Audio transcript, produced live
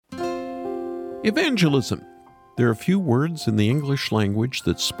Evangelism. There are few words in the English language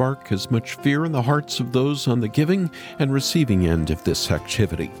that spark as much fear in the hearts of those on the giving and receiving end of this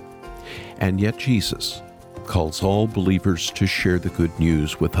activity. And yet Jesus calls all believers to share the good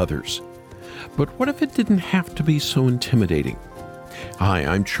news with others. But what if it didn't have to be so intimidating? Hi,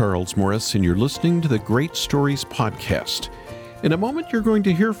 I'm Charles Morris, and you're listening to the Great Stories Podcast. In a moment, you're going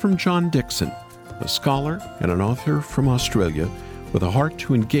to hear from John Dickson, a scholar and an author from Australia, with a heart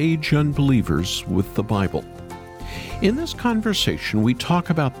to engage unbelievers with the Bible. In this conversation, we talk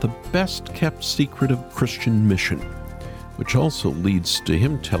about the best-kept secret of Christian mission, which also leads to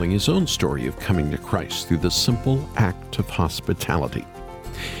him telling his own story of coming to Christ through the simple act of hospitality.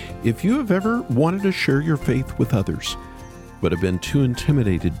 If you have ever wanted to share your faith with others, but have been too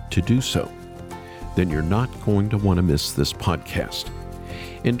intimidated to do so, then you're not going to want to miss this podcast.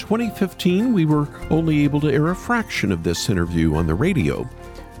 In 2015, we were only able to air a fraction of this interview on the radio,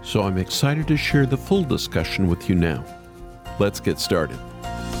 so I'm excited to share the full discussion with you now. Let's get started.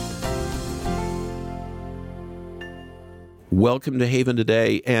 Welcome to Haven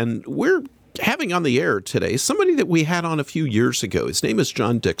Today, and we're having on the air today somebody that we had on a few years ago. His name is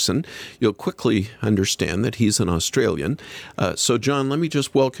John Dickson. You'll quickly understand that he's an Australian. So, John, let me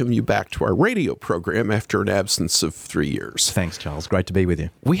just welcome you back to our radio program after an absence of 3 years. Thanks, Charles. Great to be with you.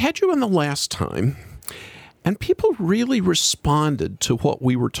 We had you on the last time, and people really responded to what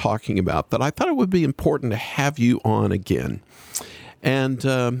we were talking about, that I thought it would be important to have you on again.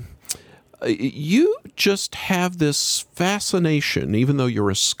 And you just have this fascination, even though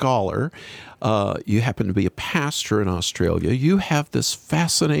you're a scholar, you happen to be a pastor in Australia, you have this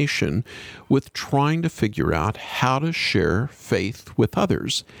fascination with trying to figure out how to share faith with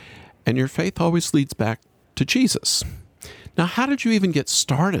others. And your faith always leads back to Jesus. Now, how did you even get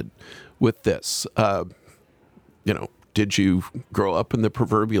started with this? Did you grow up in the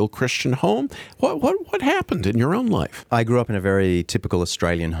proverbial Christian home? What happened in your own life? I grew up in a very typical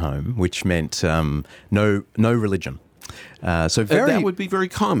Australian home, which meant no religion. That would be very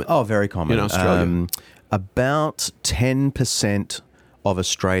common. Oh, very common. In Australia. About 10% of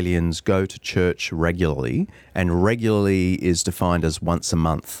Australians go to church regularly, and regularly is defined as once a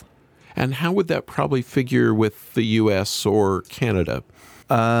month. And how would that probably figure with the U.S. or Canada?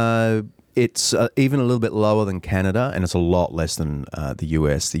 It's even a little bit lower than Canada, and it's a lot less than the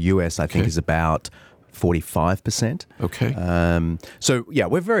US. The US, I think, is about 45%. Okay.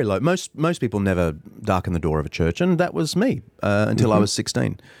 We're very low. Most people never darken the door of a church, and that was me until I was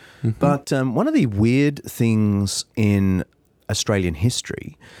 16. Mm-hmm. But one of the weird things in Australian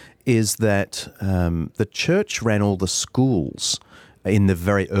history is that the church ran all the schools in the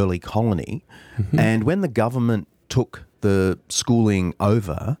very early colony, and when the government took the schooling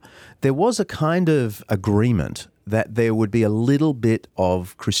over, there was a kind of agreement that there would be a little bit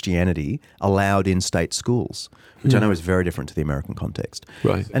of Christianity allowed in state schools, which I know is very different to the American context.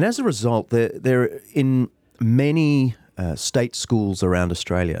 Right. And as a result, there in many state schools around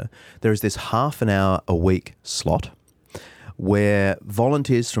Australia, there is this half an hour a week slot where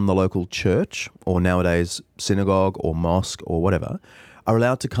volunteers from the local church, or nowadays synagogue or mosque or whatever, are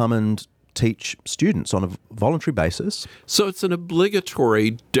allowed to come and teach students on a voluntary basis. So it's an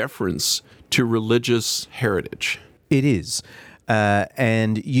obligatory deference to religious heritage. It is.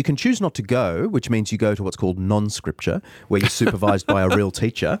 And you can choose not to go, which means you go to what's called non-scripture, where you're supervised by a real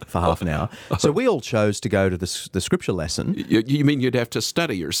teacher for half an hour. So we all chose to go to the scripture lesson. You mean you'd have to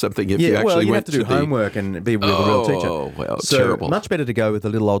study or something if you actually you went have to do homework and be with a real teacher. Oh, well, so terrible. Much better to go with the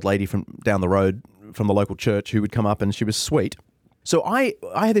little old lady from down the road from the local church who would come up, and she was sweet. So I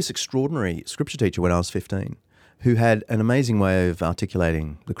had this extraordinary scripture teacher when I was 15 who had an amazing way of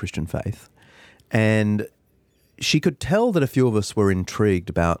articulating the Christian faith. And she could tell that a few of us were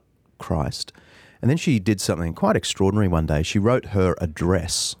intrigued about Christ. And then she did something quite extraordinary one day. She wrote her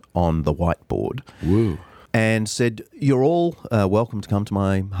address on the whiteboard. Woo. And said, "You're all welcome to come to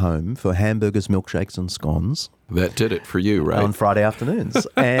my home for hamburgers, milkshakes and scones." That did it for you, right? On Friday afternoons.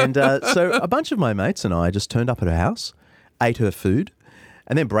 And so a bunch of my mates and I just turned up at her house, ate her food,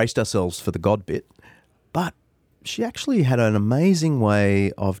 and then braced ourselves for the God bit. But she actually had an amazing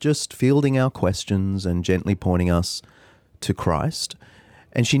way of just fielding our questions and gently pointing us to Christ.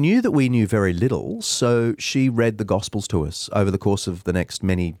 And she knew that we knew very little, so she read the Gospels to us over the course of the next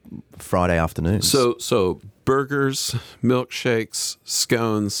many Friday afternoons. So burgers, milkshakes,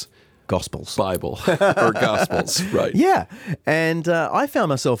 scones, Gospels. Bible, or Gospels, right. Yeah. And I found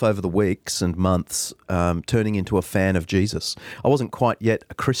myself over the weeks and months turning into a fan of Jesus. I wasn't quite yet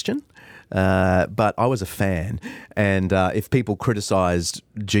a Christian, but I was a fan. And if people criticised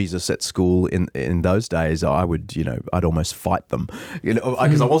Jesus at school in those days, I would, I'd almost fight them,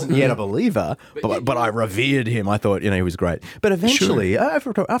 because I wasn't yet a believer, but I revered him. I thought, he was great. But eventually,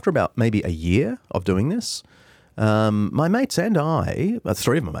 after about maybe a year of doing this, my mates and I,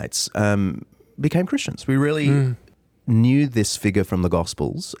 3 of my mates, became Christians. We really knew this figure from the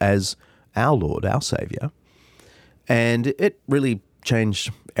Gospels as our Lord, our Saviour. And it really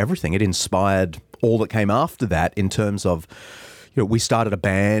changed everything. It inspired all that came after that in terms of, we started a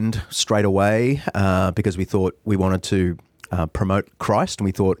band straight away because we thought we wanted to promote Christ, and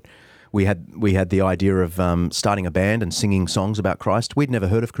we thought we had the idea of starting a band and singing songs about Christ. We'd never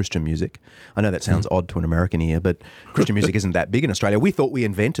heard of Christian music. I know that sounds odd to an American ear, but Christian music isn't that big in Australia. We thought we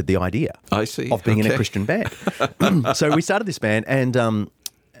invented the idea of being in a Christian band. So we started this band,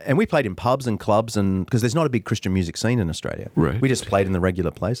 and we played in pubs and clubs, and because there's not a big Christian music scene in Australia. Right. We just played in the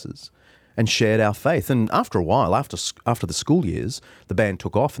regular places and shared our faith. And after a while, after the school years, the band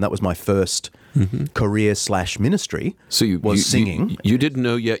took off, and that was my first career/ministry. So was singing. You didn't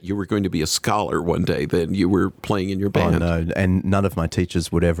know yet you were going to be a scholar one day. Then you were playing in your band. Oh, no, and none of my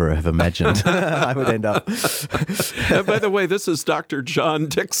teachers would ever have imagined I would end up. And by the way, this is Dr. John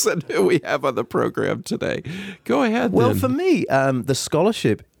Dickson, who we have on the program today. Go ahead. Well, then. for me, the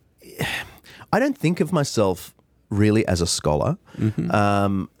scholarship, I don't think of myself really as a scholar.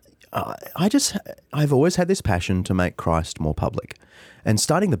 I've always had this passion to make Christ more public. And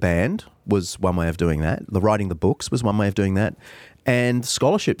starting the band was one way of doing that. Writing the books was one way of doing that. And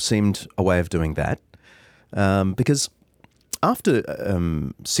scholarship seemed a way of doing that. Because after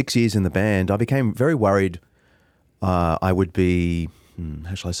 6 years in the band, I became very worried I would be,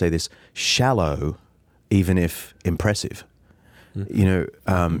 how shall I say this, shallow, even if impressive.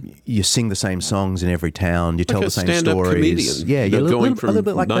 You sing the same songs in every town. You tell the same stories. Comedian. Yeah, you're going from a little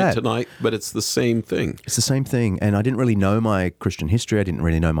bit like night that. to night, but it's the same thing. It's the same thing. And I didn't really know my Christian history. I didn't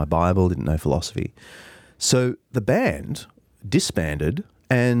really know my Bible. Didn't know philosophy. So the band disbanded,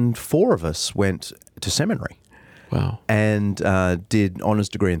 and 4 of us went to seminary. Wow. And did honours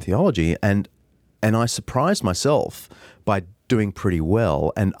degree in theology. And I surprised myself by doing pretty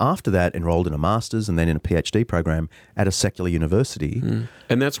well, and after that enrolled in a master's and then in a PhD program at a secular university.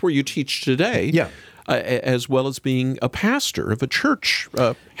 And that's where you teach today. Yeah. As well as being a pastor of a church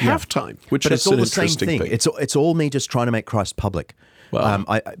half-time, which but is it's all an the same interesting thing. It's all me just trying to make Christ public. Wow.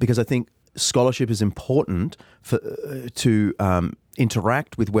 Because I think scholarship is important to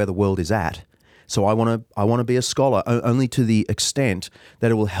interact with where the world is at. So I want to be a scholar only to the extent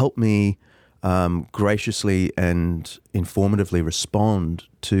that it will help me graciously and informatively respond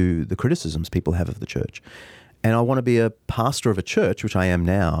to the criticisms people have of the church. And I want to be a pastor of a church, which I am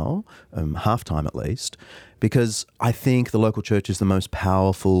now, half-time at least, because I think the local church is the most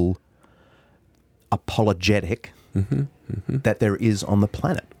powerful apologetic that there is on the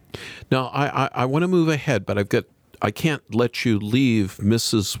planet. Now, I want to move ahead, but I can't let you leave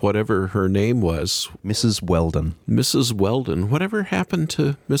Mrs. whatever her name was. Mrs. Weldon. Mrs. Weldon. Whatever happened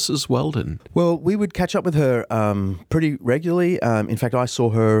to Mrs. Weldon? Well, we would catch up with her pretty regularly. In fact, I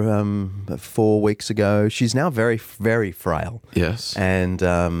saw her 4 weeks ago. She's now very, very frail. Yes. And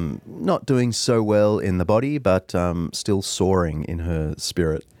not doing so well in the body, but still soaring in her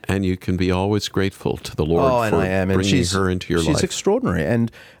spirit. And you can be always grateful to the Lord for bringing her into your life. She's extraordinary.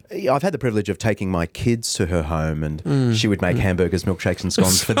 And I've had the privilege of taking my kids to her home, and she would make hamburgers, milkshakes, and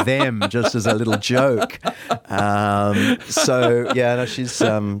scones for them, just as a little joke.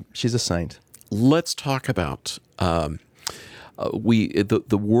 She's a saint. Let's talk about the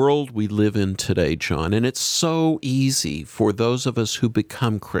world we live in today, John, and it's so easy for those of us who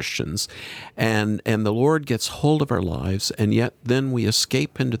become Christians, and the Lord gets hold of our lives, and yet then we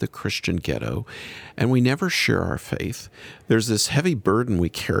escape into the Christian ghetto, and we never share our faith. There's this heavy burden we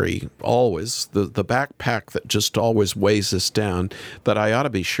carry always, the backpack that just always weighs us down, that I ought to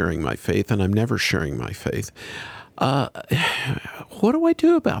be sharing my faith, and I'm never sharing my faith. What do I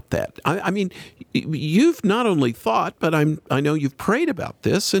do about that? I mean, you've not only thought, but I know you've prayed about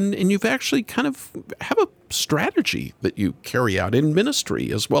this, and you've actually kind of have a strategy that you carry out in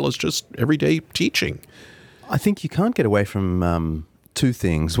ministry as well as just everyday teaching. I think you can't get away from 2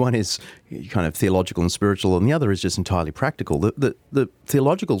 things. One is kind of theological and spiritual, and the other is just entirely practical. The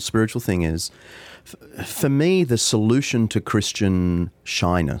theological, spiritual thing is, for me, the solution to Christian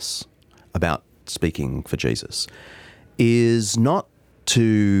shyness about speaking for Jesus is not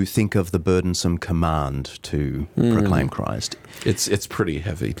to think of the burdensome command to proclaim Christ. It's pretty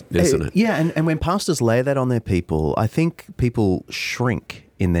heavy, isn't it? Yeah, and when pastors lay that on their people, I think people shrink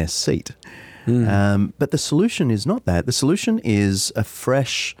in their seat. But the solution is not that. The solution is a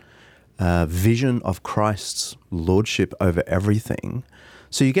fresh vision of Christ's lordship over everything.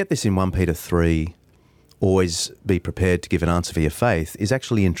 So you get this in 1 Peter 3, always be prepared to give an answer for your faith, is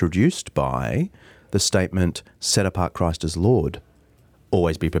actually introduced by the statement, set apart Christ as Lord,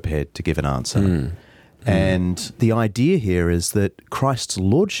 always be prepared to give an answer. And the idea here is that Christ's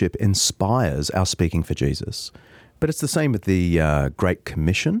lordship inspires our speaking for Jesus. But it's the same with the Great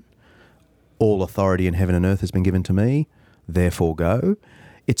Commission. All authority in heaven and earth has been given to me, therefore go.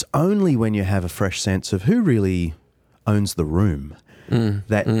 It's only when you have a fresh sense of who really owns the room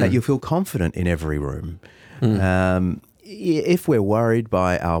that you feel confident in every room. If we're worried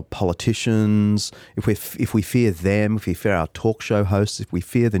by our politicians, if we fear them, if we fear our talk show hosts, if we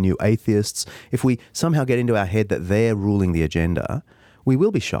fear the new atheists, if we somehow get into our head that they're ruling the agenda, we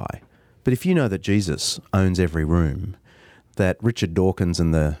will be shy. But if you know that Jesus owns every room, that Richard Dawkins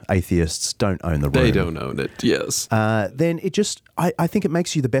and the atheists don't own the room. They don't own it, yes. Then it just, I think it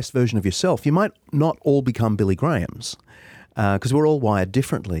makes you the best version of yourself. You might not all become Billy Grahams, because we're all wired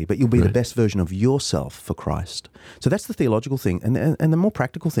differently, but you'll be the best version of yourself for Christ. So that's the theological thing. And the more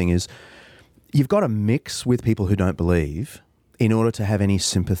practical thing is you've got to mix with people who don't believe in order to have any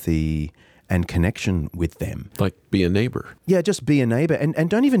sympathy and connection with them. Like be a neighbor. Yeah, just be a neighbor, and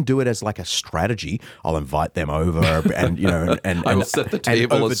don't even do it as like a strategy. I'll invite them over, and I'll set the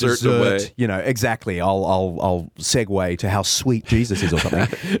table a certain way. Exactly. I'll segue to how sweet Jesus is or something.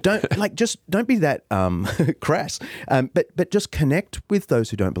 Don't be that crass. But just connect with those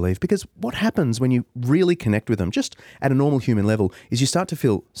who don't believe, because what happens when you really connect with them, just at a normal human level, is you start to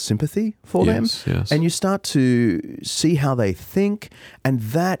feel sympathy for them, and you start to see how they think, and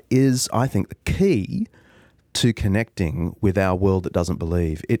that is, I think, the key to connecting with our world that doesn't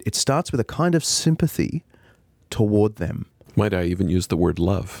believe. It starts with a kind of sympathy toward them. Might I even use the word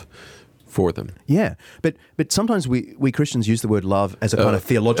love for them? Yeah, but sometimes we Christians use the word love as a kind of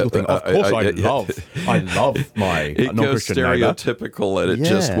theological thing. Of course, I love my it non-Christian goes neighbor. stereotypical, and it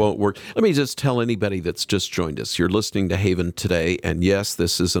just won't work. Let me just tell anybody that's just joined us, you're listening to Haven Today, and yes,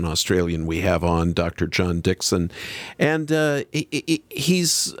 this is an Australian we have on, Dr. John Dickson, and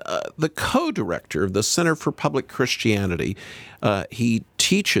he's the co-director of the Center for Public Christianity. He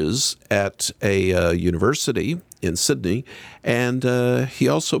teaches at a university in Sydney, and he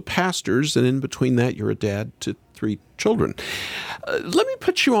also pastors, and in between that, you're a dad to 3 children. Let me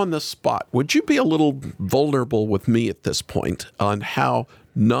put you on the spot. Would you be a little vulnerable with me at this point on how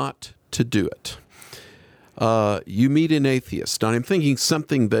not to do it? You meet an atheist, and I'm thinking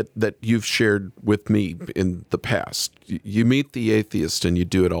something that you've shared with me in the past. You meet the atheist, and you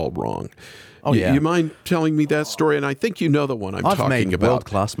do it all wrong. Oh, yeah. You mind telling me that story? And I think you know the one I'm talking about. I've made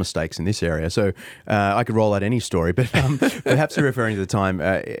world-class mistakes in this area, so I could roll out any story. But perhaps you're referring to the time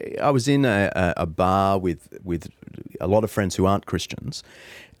I was in a bar with a lot of friends who aren't Christians,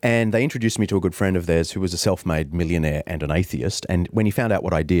 and they introduced me to a good friend of theirs who was a self-made millionaire and an atheist. And when he found out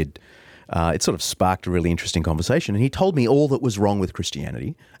what I did, it sort of sparked a really interesting conversation. And he told me all that was wrong with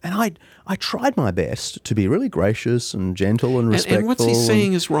Christianity. And I tried my best to be really gracious and gentle and respectful. And what's he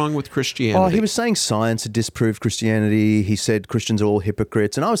saying is wrong with Christianity? Oh, he was saying science had disproved Christianity. He said Christians are all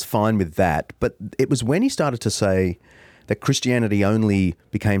hypocrites. And I was fine with that. But it was when he started to say that Christianity only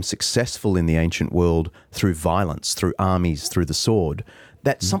became successful in the ancient world through violence, through armies, through the sword,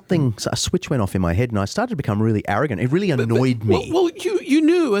 that a switch went off in my head, and I started to become really arrogant. It really annoyed me. Well, you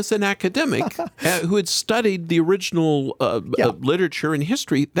knew as an academic who had studied the original literature and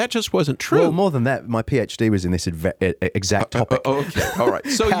history, that just wasn't true. Well, more than that, my PhD was in this exact topic. Okay, all right.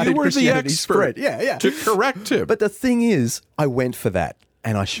 So you were the expert to correct him. But the thing is, I went for that,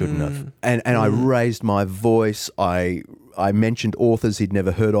 and I shouldn't have. And I raised my voice. I mentioned authors he'd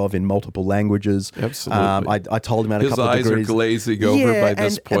never heard of in multiple languages. Absolutely. I told him about a couple of degrees. His eyes are glazing over by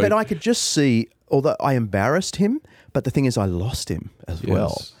this point. But I could just see, although I embarrassed him, but the thing is I lost him as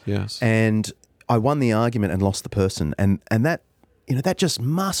well. Yes. And I won the argument and lost the person. And that, that just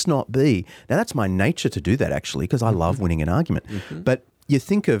must not be. Now, that's my nature to do that, actually, because I love winning an argument. But you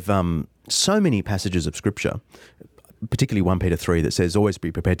think of so many passages of Scripture, particularly 1 Peter 3 that says, always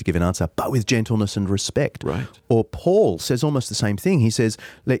be prepared to give an answer, but with gentleness and respect. Right. Or Paul says almost the same thing. He says,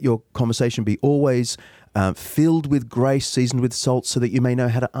 let your conversation be always filled with grace, seasoned with salt, so that you may know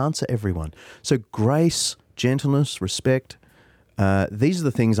how to answer everyone. So grace, gentleness, respect, these are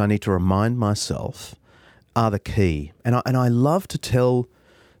the things I need to remind myself are the key. And I love to tell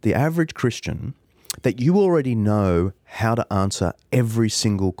the average Christian that you already know how to answer every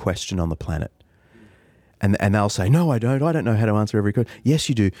single question on the planet. And they'll say, no, I don't. I don't know how to answer every question. Yes,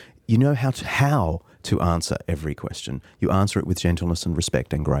 you do. You know how to answer every question. You answer it with gentleness and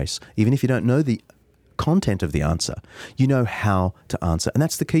respect and grace. Even if you don't know the content of the answer. You know how to answer. And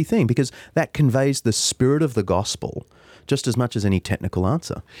that's the key thing, because that conveys the spirit of the gospel just as much as any technical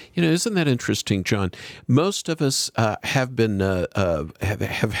answer. Isn't that interesting, John? Most of us have been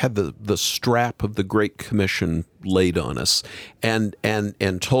have had the strap of the Great Commission laid on us, and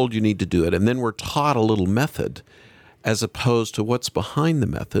told you need to do it, and then we're taught a little method, as opposed to what's behind the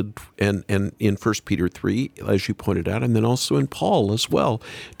method. And in 1 Peter 3, as you pointed out, and then also in Paul as well,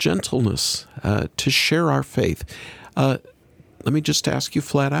 gentleness, to share our faith. Let me just ask you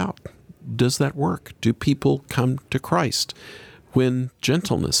flat out. Does that work? Do people come to Christ when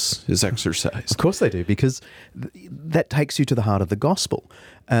gentleness is exercised? Of course they do, because that takes you to the heart of the gospel.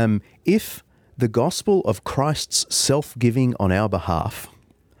 If the gospel of Christ's self-giving on our behalf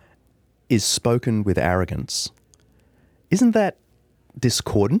is spoken with arrogance, isn't that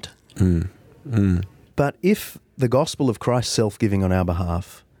discordant? But if the gospel of Christ's self-giving on our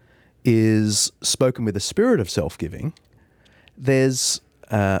behalf is spoken with a spirit of self-giving, there's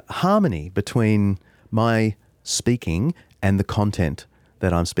harmony between my speaking and the content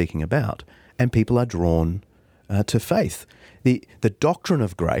that I'm speaking about, and people are drawn to faith. The doctrine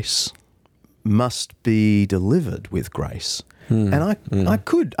of grace must be delivered with grace, and I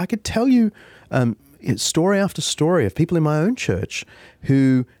could tell you story after story of people in my own church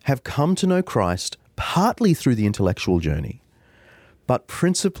who have come to know Christ partly through the intellectual journey, but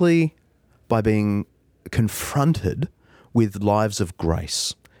principally by being confronted with lives of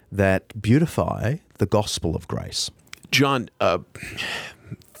grace that beautify the gospel of grace. John,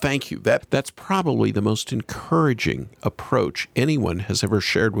 thank you. That's probably the most encouraging approach anyone has ever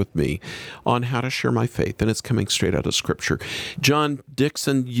shared with me on how to share my faith, and it's coming straight out of Scripture. John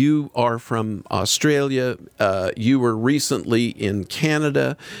Dickson, you are from Australia. You were recently in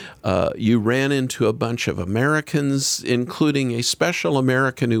Canada. You ran into a bunch of Americans, including a special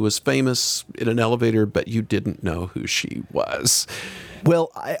American who was famous in an elevator, but you didn't know who she was.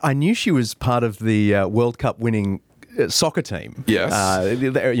 Well, I knew she was part of the World Cup winning soccer team. Yes.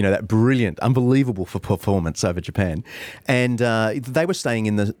 That brilliant, unbelievable performance over Japan. And they were staying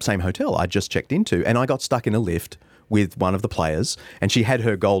in the same hotel I just checked into, and I got stuck in a lift with one of the players, and she had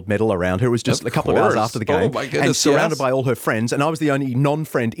her gold medal around her. It was just a couple of hours after the game. Oh, my goodness, and surrounded by all her friends, and I was the only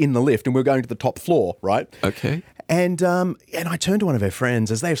non-friend in the lift, and we were going to the top floor, right? Okay. And I turned to one of her friends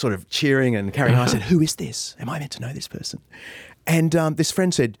as they were sort of cheering and carrying on. I said, "Who is this? Am I meant to know this person?" And this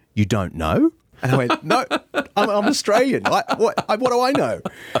friend said, "You don't know?" And I went, "No, I'm Australian. What do I know?"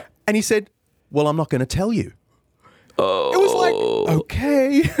 And he said, "Well, I'm not going to tell you." Oh. It was like,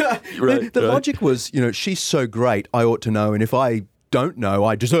 okay. Right, the logic was, she's so great, I ought to know. And if I don't know,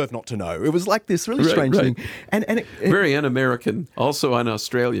 I deserve not to know. It was like this really strange thing. And it, very un-American, also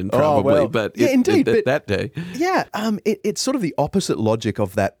un-Australian probably, but indeed, but that day. Yeah, it's sort of the opposite logic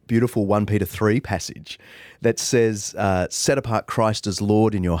of that beautiful 1 Peter 3 passage that says, set apart Christ as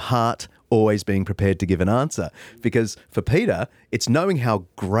Lord in your heart, always being prepared to give an answer. Because for Peter, it's knowing how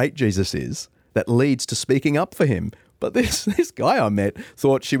great Jesus is that leads to speaking up for him. But this guy I met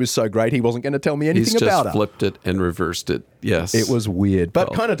thought she was so great he wasn't going to tell me anything about her. He's just flipped it and reversed it. Yes. It was weird,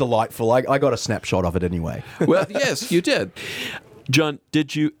 but kind of delightful. I got a snapshot of it anyway. Well, yes, you did. John,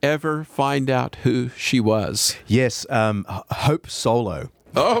 did you ever find out who she was? Yes, Hope Solo.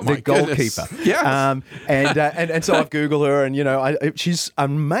 Oh, my the goalkeeper. Goodness. Yes. And so I've Googled her, and she's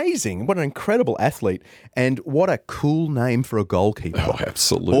amazing. What an incredible athlete, and what a cool name for a goalkeeper. Oh,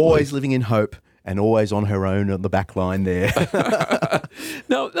 absolutely. Always living in hope and always on her own on the back line there.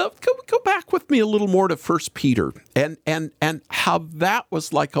 Now go back with me a little more to 1 Peter and how that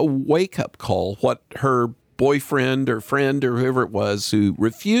was like a wake-up call, what her boyfriend or friend or whoever it was who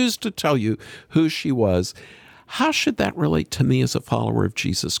refused to tell you who she was. How should that relate to me as a follower of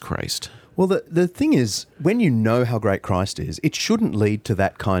Jesus Christ? Well, the thing is, when you know how great Christ is, it shouldn't lead to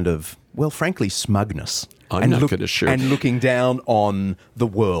that kind of, well, frankly, smugness. I'm not going to share. And looking down on the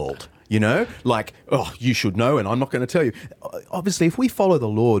world, like, oh, you should know, and I'm not going to tell you. Obviously, if we follow the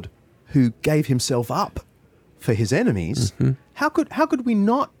Lord who gave himself up for his enemies, how could we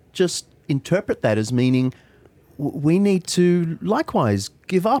not just interpret that as meaning we need to likewise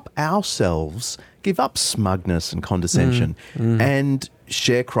give up ourselves, give up smugness and condescension, and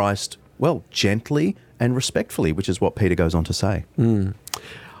share Christ, well, gently and respectfully, which is what Peter goes on to say.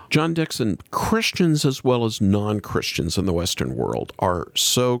 John Dickson, Christians as well as non-Christians in the Western world are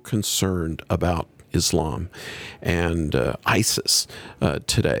so concerned about Islam and ISIS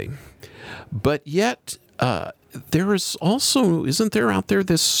today. But yet, there is also, isn't there out there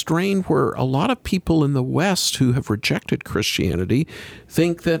this strain where a lot of people in the West who have rejected Christianity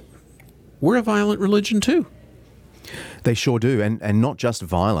think that we're a violent religion too? They sure do, and not just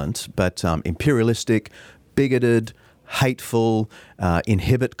violent, but imperialistic, bigoted, hateful,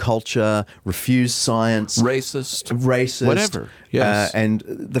 inhibit culture, refuse science, racist, whatever. Yes, and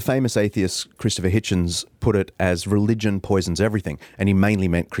the famous atheist Christopher Hitchens put it as religion poisons everything, and he mainly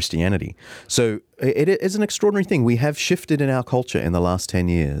meant Christianity. So it is an extraordinary thing. We have shifted in our culture in the last 10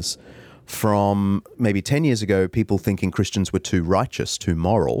 years. From maybe 10 years ago, people thinking Christians were too righteous, too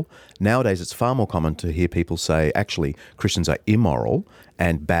moral. Nowadays, it's far more common to hear people say, actually, Christians are immoral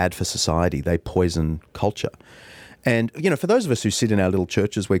and bad for society. They poison culture. And, for those of us who sit in our little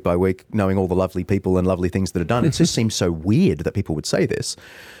churches week by week, knowing all the lovely people and lovely things that are done, it just seems so weird that people would say this.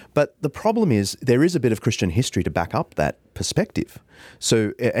 But the problem is there is a bit of Christian history to back up that perspective.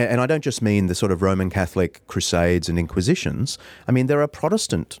 So, and I don't just mean the sort of Roman Catholic crusades and inquisitions. I mean, there are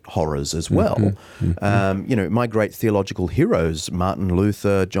Protestant horrors as well. My great theological heroes, Martin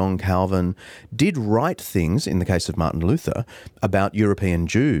Luther, John Calvin, did write things, in the case of Martin Luther, about European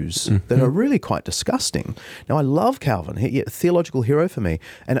Jews that are really quite disgusting. Now, I love Calvin, a theological hero for me,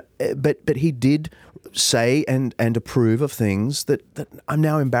 but he did say and approve of things that I'm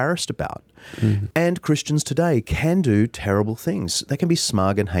now embarrassed about. And Christians today can do terrible things. They can be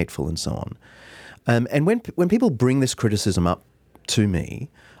smug and hateful and so on. And when people bring this criticism up to me,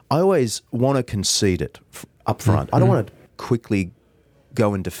 I always want to concede it up front. I don't want to quickly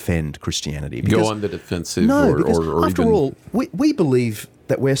go and defend Christianity. Go on the defensive. Or after all, we believe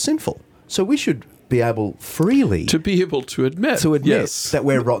that we're sinful. So we should be able freely to be able to admit yes. that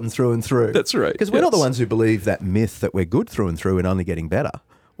we're rotten through and through. That's right. Because we're not the ones who believe that myth that we're good through and through and only getting better.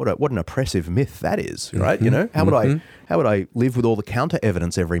 What an oppressive myth that is, right? How would I live with all the counter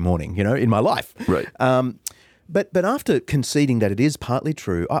evidence every morning, in my life? Right. But after conceding that it is partly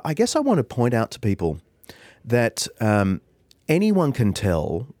true, I guess I want to point out to people that anyone can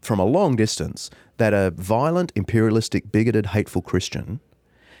tell from a long distance that a violent, imperialistic, bigoted, hateful Christian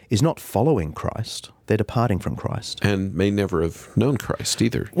is not following Christ. They're departing from Christ. And may never have known Christ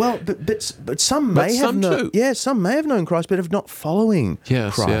either. Well, but some may have known. Yeah, some may have known Christ, but have not following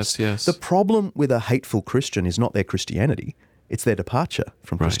Christ. Yes. The problem with a hateful Christian is not their Christianity. It's their departure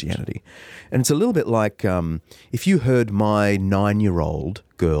from Christianity. And it's a little bit like if you heard my 9-year-old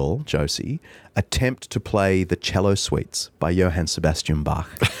girl, Josie, attempt to play the cello suites by Johann Sebastian Bach,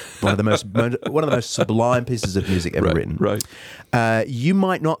 one of the most sublime pieces of music ever written. Right. You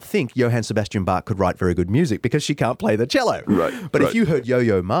might not think Johann Sebastian Bach could write very good music because she can't play the cello. Right. But if you heard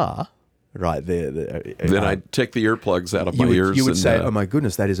Yo-Yo Ma, right there, then I'd take the earplugs out of my ears. You would say, "Oh my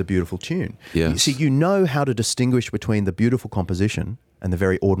goodness, that is a beautiful tune." Yes. See, you know how to distinguish between the beautiful composition and the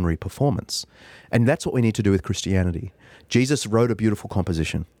very ordinary performance, and that's what we need to do with Christianity. Jesus wrote a beautiful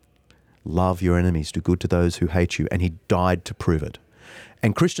composition: "Love your enemies, do good to those who hate you," and he died to prove it.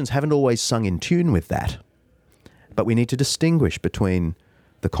 And Christians haven't always sung in tune with that, but we need to distinguish between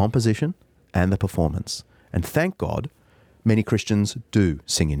the composition and the performance. And thank God, many Christians do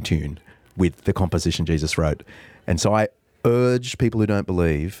sing in tune with the composition Jesus wrote. And so I urge people who don't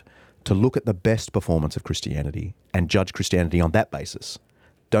believe to look at the best performance of Christianity and judge Christianity on that basis.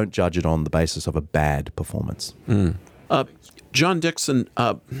 Don't judge it on the basis of a bad performance. John Dickson,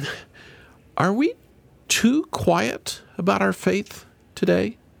 are we too quiet about our faith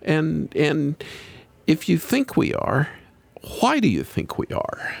today? And if you think we are, why do you think we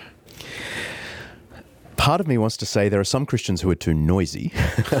are? Part of me wants to say there are some Christians who are too noisy.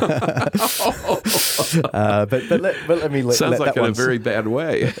 But let me let Sounds let like that in one a very bad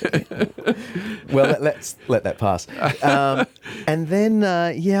way. Well, let's let that pass. And then,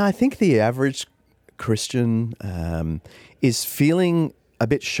 I think the average Christian is feeling a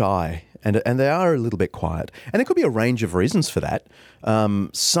bit shy, and they are a little bit quiet. And there could be a range of reasons for that.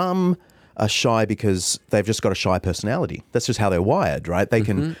 Some are shy because they've just got a shy personality. That's just how they're wired, right? They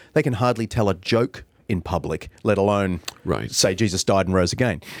can hardly tell a joke in public, let alone say Jesus died and rose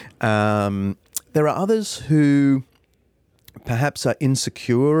again. There are others who perhaps are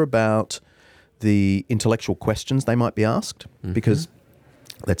insecure about the intellectual questions they might be asked because,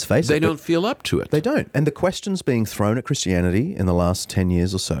 let's face it, they don't feel up to it. They don't. And the questions being thrown at Christianity in the last 10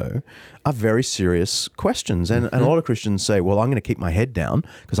 years or so are very serious questions. And a lot of Christians say, well, I'm going to keep my head down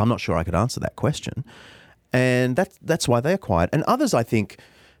because I'm not sure I could answer that question. And that's why they're quiet. And others, I think,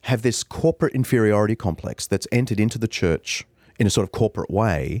 have this corporate inferiority complex that's entered into the church in a sort of corporate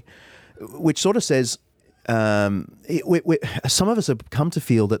way, which sort of says, some of us have come to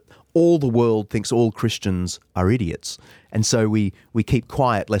feel that all the world thinks all Christians are idiots. And so we keep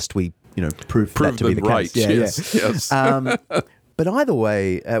quiet lest we, prove that to be the right. case. Yes. But either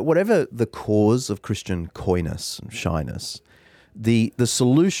way, whatever the cause of Christian coyness and shyness, the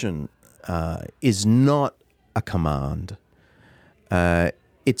solution is not a command.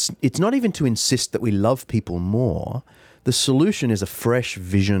 It's not even to insist that we love people more. The solution is a fresh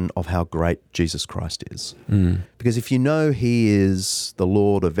vision of how great Jesus Christ is. Because if you know he is the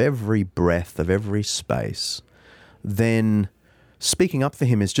Lord of every breath, of every space, then speaking up for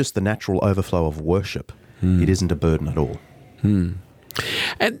him is just the natural overflow of worship. It isn't a burden at all.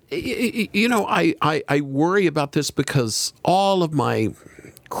 And, you know, I worry about this because all of my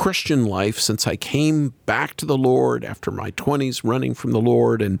Christian life, since I came back to the Lord after my 20s running from the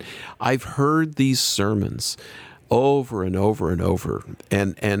Lord, and I've heard these sermons over and over and over,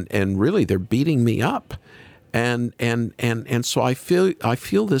 and really they're beating me up. And so I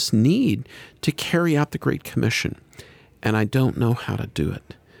feel this need to carry out the Great Commission, and I don't know how to do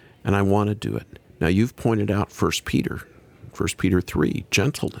it, and I want to do it. Now, you've pointed out 1 Peter 3,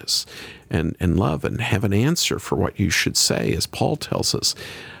 gentleness and love, and have an answer for what you should say, as Paul tells us.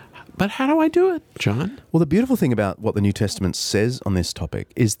 But how do I do it, John? Well, the beautiful thing about what the New Testament says on this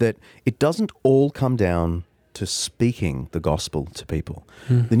topic is that it doesn't all come down to speaking the gospel to people.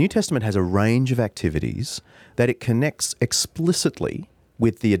 The New Testament has a range of activities that it connects explicitly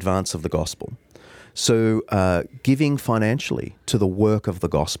with the advance of the gospel. So giving financially to the work of the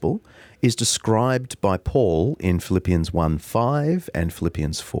gospel is described by Paul in Philippians 1:5 and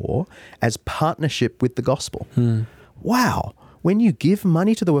Philippians 4 as partnership with the gospel. Wow. When you give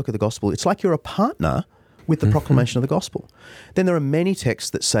money to the work of the gospel, it's like you're a partner with the proclamation of the gospel. Then there are many texts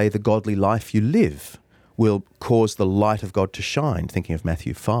that say the godly life you live will cause the light of God to shine, thinking of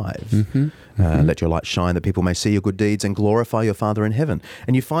Matthew 5. Let your light shine that people may see your good deeds and glorify your Father in heaven.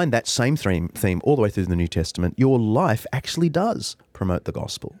 And you find that same theme all the way through the New Testament. Your life actually does promote the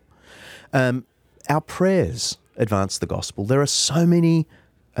gospel. Our prayers advance the gospel. There are so many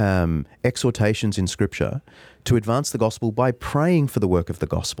exhortations in Scripture to advance the gospel by praying for the work of the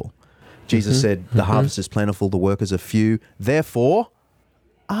gospel. Jesus said, the harvest is plentiful, the workers are few. Therefore,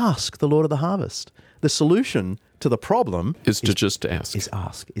 ask the Lord of the harvest. The solution to the problem is to just ask.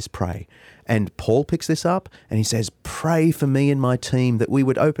 Is pray. And Paul picks this up and he says, pray for me and my team that we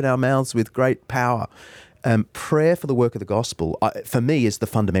would open our mouths with great power. Prayer for the work of the gospel, for me, is the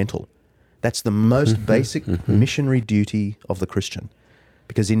fundamental. That's the most basic missionary duty of the Christian.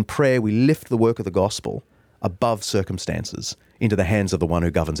 Because in prayer, we lift the work of the gospel above circumstances into the hands of the one who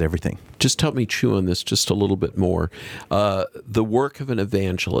governs everything. Just help me chew on this just a little bit more. The work of an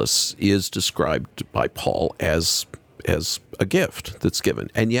evangelist is described by Paul as a gift that's given,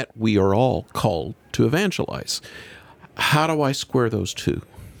 and yet we are all called to evangelize. How do I square those two?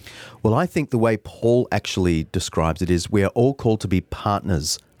 Well, I think the way Paul actually describes it is we are all called to be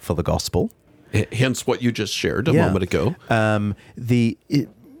partners for the gospel. Hence what you just shared a moment ago.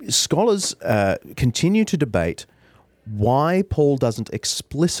 Scholars continue to debate why Paul doesn't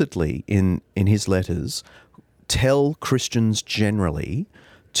explicitly in his letters tell Christians generally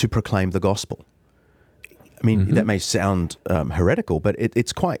to proclaim the gospel. I mean, that may sound heretical, but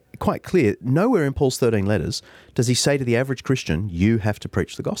it's quite clear. Nowhere in Paul's 13 letters does he say to the average Christian, you have to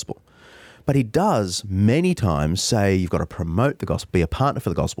preach the gospel. But he does many times say you've got to promote the gospel, be a partner for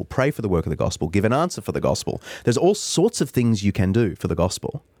the gospel, pray for the work of the gospel, give an answer for the gospel. There's all sorts of things you can do for the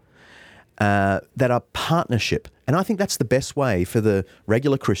gospel that are partnership. And I think that's the best way for the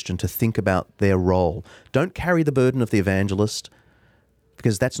regular Christian to think about their role. Don't carry the burden of the evangelist,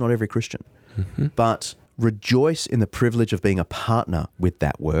 because that's not every Christian. But rejoice in the privilege of being a partner with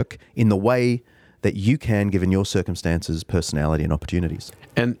that work in the way that you can, given your circumstances, personality, and opportunities.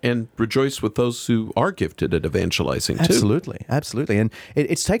 And rejoice with those who are gifted at evangelizing too. Absolutely. And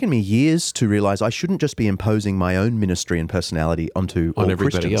it's taken me years to realize I shouldn't just be imposing my own ministry and personality onto all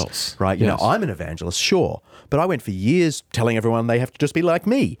everybody Christians, else. right? You know, I'm an evangelist, sure, but I went for years telling everyone they have to just be like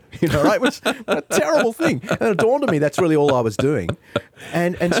me. You know, right? What a terrible thing. And it dawned on me that's really all I was doing.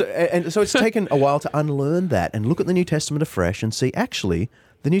 And so it's taken a while to unlearn that and look at the New Testament afresh and see actually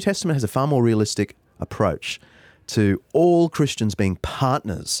the New Testament has a far more realistic approach to all Christians being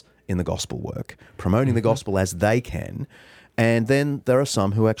partners in the gospel work, promoting the gospel as they can, and then there are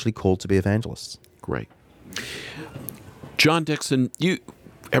some who are actually called to be evangelists. Great. John Dickson, you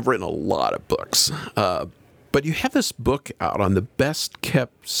have written a lot of books, but you have this book out on the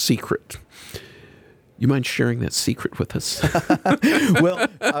best-kept secret. You mind sharing that secret with us? Well,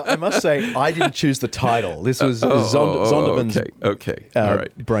 I must say, I didn't choose the title. This was Zondervan's Okay. All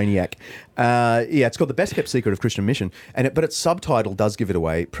right. Brainiac. It's called The Best Kept Secret of Christian Mission, but its subtitle does give it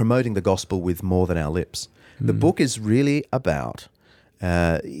away, Promoting the Gospel with More Than Our Lips. The book is really about,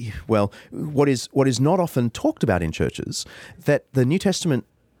 what is not often talked about in churches, that the New Testament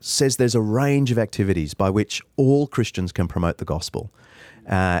says there's a range of activities by which all Christians can promote the gospel.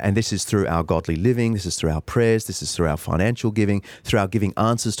 And this is through our godly living, this is through our prayers, this is through our financial giving, through our giving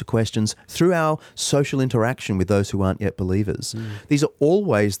answers to questions, through our social interaction with those who aren't yet believers. These are all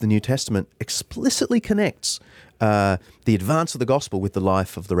ways the New Testament explicitly connects the advance of the gospel with the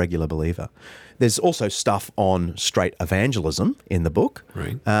life of the regular believer. There's also stuff on straight evangelism in the book.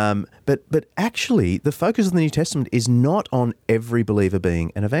 Right. But actually, the focus of the New Testament is not on every believer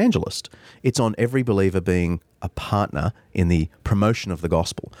being an evangelist. It's on every believer being a partner in the promotion of the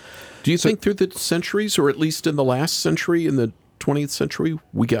gospel. Do you think through the centuries, or at least in the last century, in the 20th century,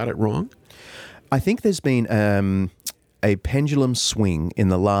 we got it wrong? I think there's been a pendulum swing in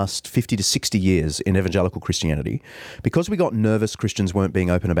the last 50 to 60 years in evangelical Christianity. Because we got nervous Christians weren't being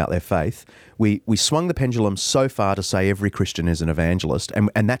open about their faith, we swung the pendulum so far to say every Christian is an evangelist,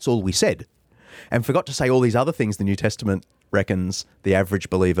 and that's all we said. And forgot to say all these other things the New Testament reckons the average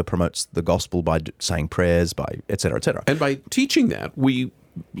believer promotes the gospel by saying prayers, by et cetera, et cetera. And by teaching that, we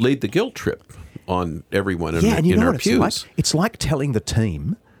laid the guilt trip on everyone in, and you know our what pews. It's like? It's like telling the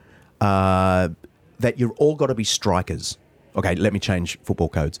team that you've all got to be strikers. Okay, let me change football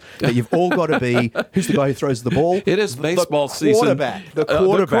codes. That you've all got to be, who's the guy who throws the ball? It is baseball season. The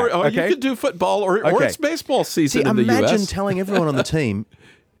quarterback. Okay? You could do football, or it's baseball season in the U.S. Imagine telling everyone on the team,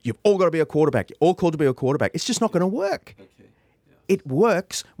 you've all got to be a quarterback. You're all called to be a quarterback. It's just not going to work. It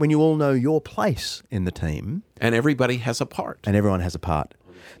works when you all know your place in the team. And everybody has a part. And everyone has a part.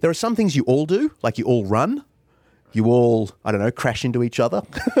 There are some things you all do, like you all run. You all, I don't know, crash into each other,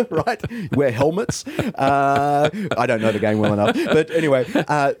 right? Wear helmets. I don't know the game well enough. But anyway,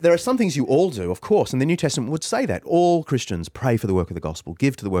 there are some things you all do, of course, and the New Testament would say that. All Christians pray for the work of the gospel,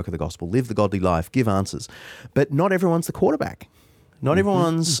 give to the work of the gospel, live the godly life, give answers. But not everyone's the quarterback. Not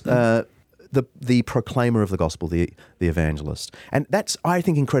everyone's the proclaimer of the gospel, the evangelist. And that's, I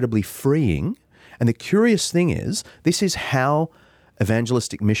think, incredibly freeing. And the curious thing is, this is how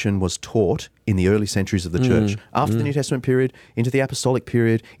evangelistic mission was taught in the early centuries of the church. After the New Testament period, into the apostolic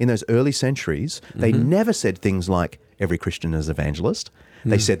period, in those early centuries, they never said things like, every Christian is evangelist.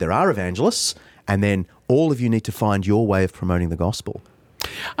 They said there are evangelists, and then all of you need to find your way of promoting the gospel.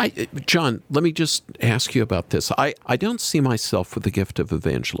 John, let me just ask you about this. I don't see myself with the gift of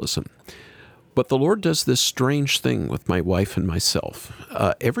evangelism. But the Lord does this strange thing with my wife and myself.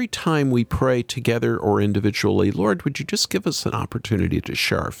 Every time we pray together or individually, Lord, would you just give us an opportunity to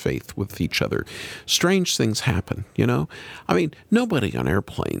share our faith with each other? Strange things happen, you know? I mean, nobody on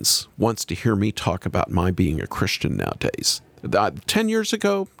airplanes wants to hear me talk about my being a Christian nowadays. 10 years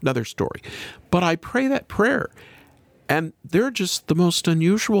ago, another story. But I pray that prayer, and there are just the most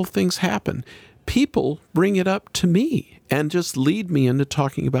unusual things happen. People bring it up to me and just lead me into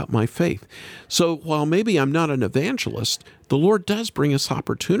talking about my faith. So while maybe I'm not an evangelist, the Lord does bring us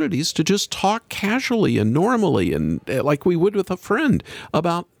opportunities to just talk casually and normally and like we would with a friend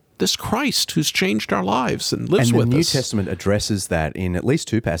about this Christ who's changed our lives and lives with us. And the New Testament addresses that in at least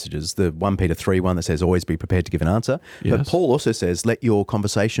two passages. The 1 Peter 3:1 that says, always be prepared to give an answer. Yes. But Paul also says, let your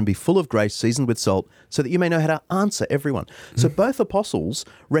conversation be full of grace, seasoned with salt, so that you may know how to answer everyone. So both apostles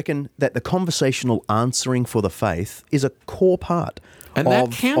reckon that the conversational answering for the faith is a core part. And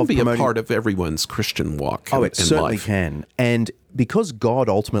that can be a part of everyone's Christian walk in life. Oh, it certainly can. And because God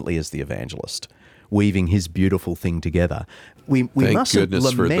ultimately is the evangelist, weaving his beautiful thing together, we mustn't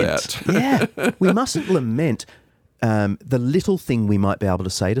lament. We mustn't lament the little thing we might be able to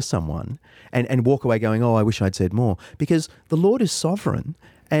say to someone and walk away going, oh, I wish I'd said more. Because the Lord is sovereign,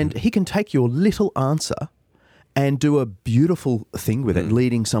 and he can take your little answer and do a beautiful thing with it,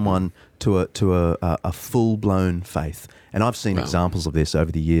 leading someone to a full-blown faith. And I've seen examples of this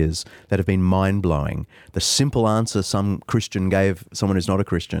over the years that have been mind-blowing. The simple answer some Christian gave someone who's not a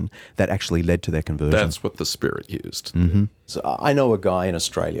Christian that actually led to their conversion. That's what the Spirit used. Mm-hmm. So I know a guy in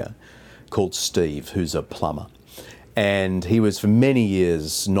Australia called Steve who's a plumber. And he was for many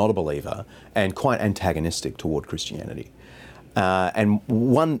years not a believer and quite antagonistic toward Christianity. And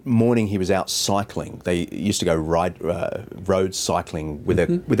one morning he was out cycling. They used to go road cycling with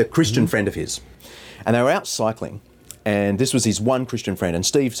a Christian friend of his. And they were out cycling. And this was his one Christian friend. And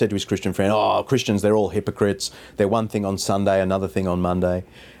Steve said to his Christian friend, oh, Christians, they're all hypocrites. They're one thing on Sunday, another thing on Monday.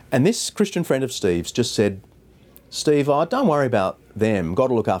 And this Christian friend of Steve's just said, Steve, don't worry about them. God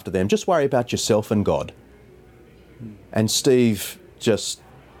will look after them. Just worry about yourself and God. And Steve just,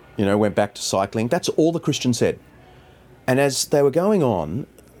 went back to cycling. That's all the Christian said. And as they were going on,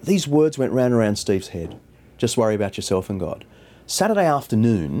 these words went round and around Steve's head. Just worry about yourself and God. Saturday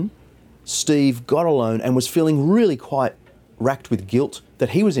afternoon, Steve got alone and was feeling really quite racked with guilt that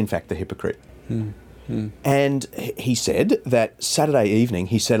he was in fact the hypocrite. And he said that Saturday evening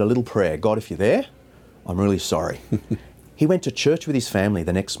he said a little prayer, God, if you're there, I'm really sorry. he went to church with his family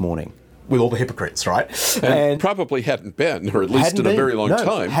the next morning with all the hypocrites, right? And probably hadn't been, or at least in a very long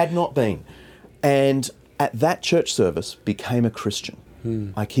time. Had not been. And at that church service became a Christian.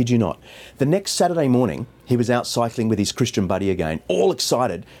 I kid you not. The next Saturday morning, he was out cycling with his Christian buddy again, all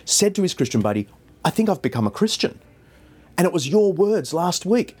excited, said to his Christian buddy, I think I've become a Christian. And it was your words last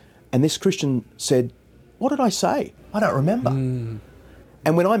week. And this Christian said, what did I say? I don't remember.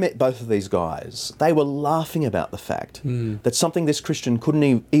 And when I met both of these guys, they were laughing about the fact that something this Christian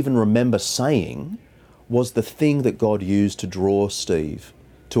couldn't even remember saying was the thing that God used to draw Steve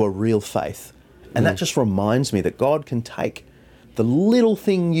to a real faith. And that just reminds me that God can take the little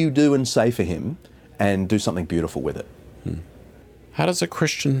thing you do and say for him and do something beautiful with it. How does a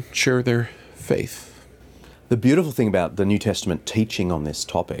Christian share their faith? The beautiful thing about the New Testament teaching on this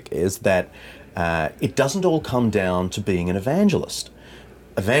topic is that it doesn't all come down to being an evangelist.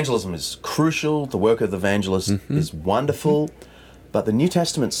 Evangelism is crucial. The work of the evangelist is wonderful. But the New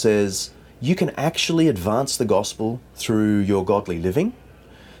Testament says you can actually advance the gospel through your godly living,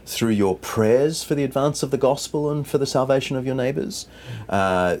 through your prayers for the advance of the gospel and for the salvation of your neighbours,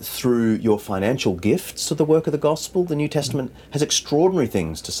 through your financial gifts to the work of the gospel. The New Testament has extraordinary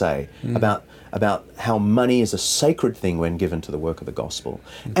things to say about how money is a sacred thing when given to the work of the gospel.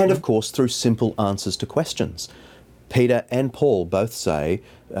 And of course, through simple answers to questions. Peter and Paul both say,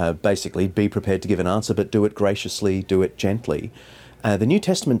 basically, be prepared to give an answer, but do it graciously, do it gently. The New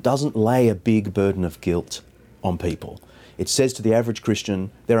Testament doesn't lay a big burden of guilt on people. It says to the average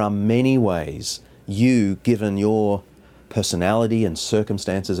Christian, there are many ways you, given your personality and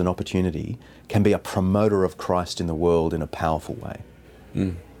circumstances and opportunity, can be a promoter of Christ in the world in a powerful way.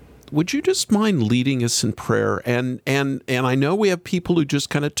 Would you just mind leading us in prayer? And I know we have people who just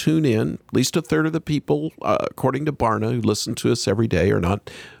kind of tune in. At least a third of the people, according to Barna, who listen to us every day, are not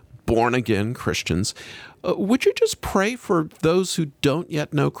born-again Christians. Would you just pray for those who don't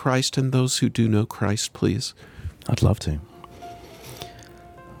yet know Christ and those who do know Christ, please? I'd love to.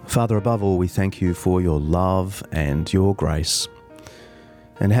 Father, above all, we thank you for your love and your grace,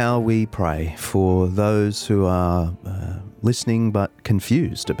 and how we pray for those who are listening but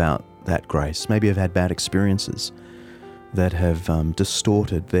confused about that grace, maybe have had bad experiences that have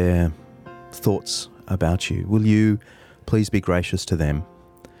distorted their thoughts about you. Will you please be gracious to them,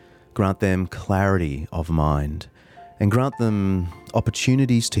 grant them clarity of mind, and grant them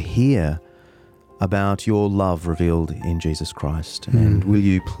opportunities to hear about your love revealed in Jesus Christ. And will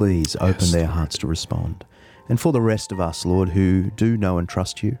you please open their hearts to respond? And for the rest of us, Lord, who do know and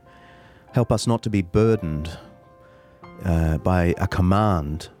trust you, help us not to be burdened by a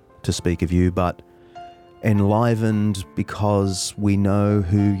command to speak of you, but enlivened because we know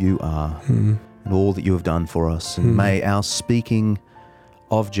who you are and all that you have done for us. And may our speaking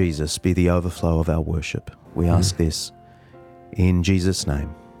of Jesus be the overflow of our worship. We ask this in Jesus'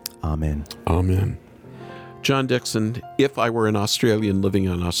 name. Amen. Amen. John Dickson, if I were an Australian living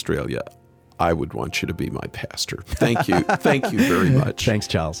in Australia, I would want you to be my pastor. Thank you. Thank you very much. Thanks,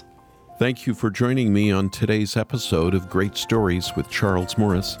 Charles. Thank you for joining me on today's episode of Great Stories with Charles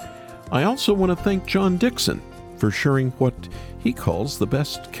Morris. I also want to thank John Dickson for sharing what he calls the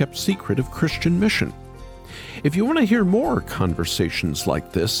best kept secret of Christian mission. If you want to hear more conversations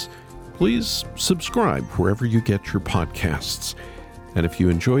like this, please subscribe wherever you get your podcasts. And if you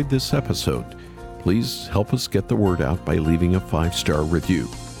enjoyed this episode, please help us get the word out by leaving a 5-star review.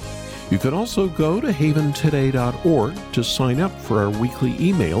 You can also go to haventoday.org to sign up for our weekly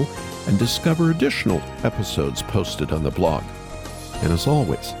email and discover additional episodes posted on the blog. And as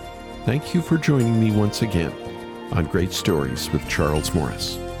always, thank you for joining me once again on Great Stories with Charles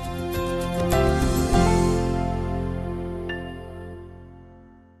Morris.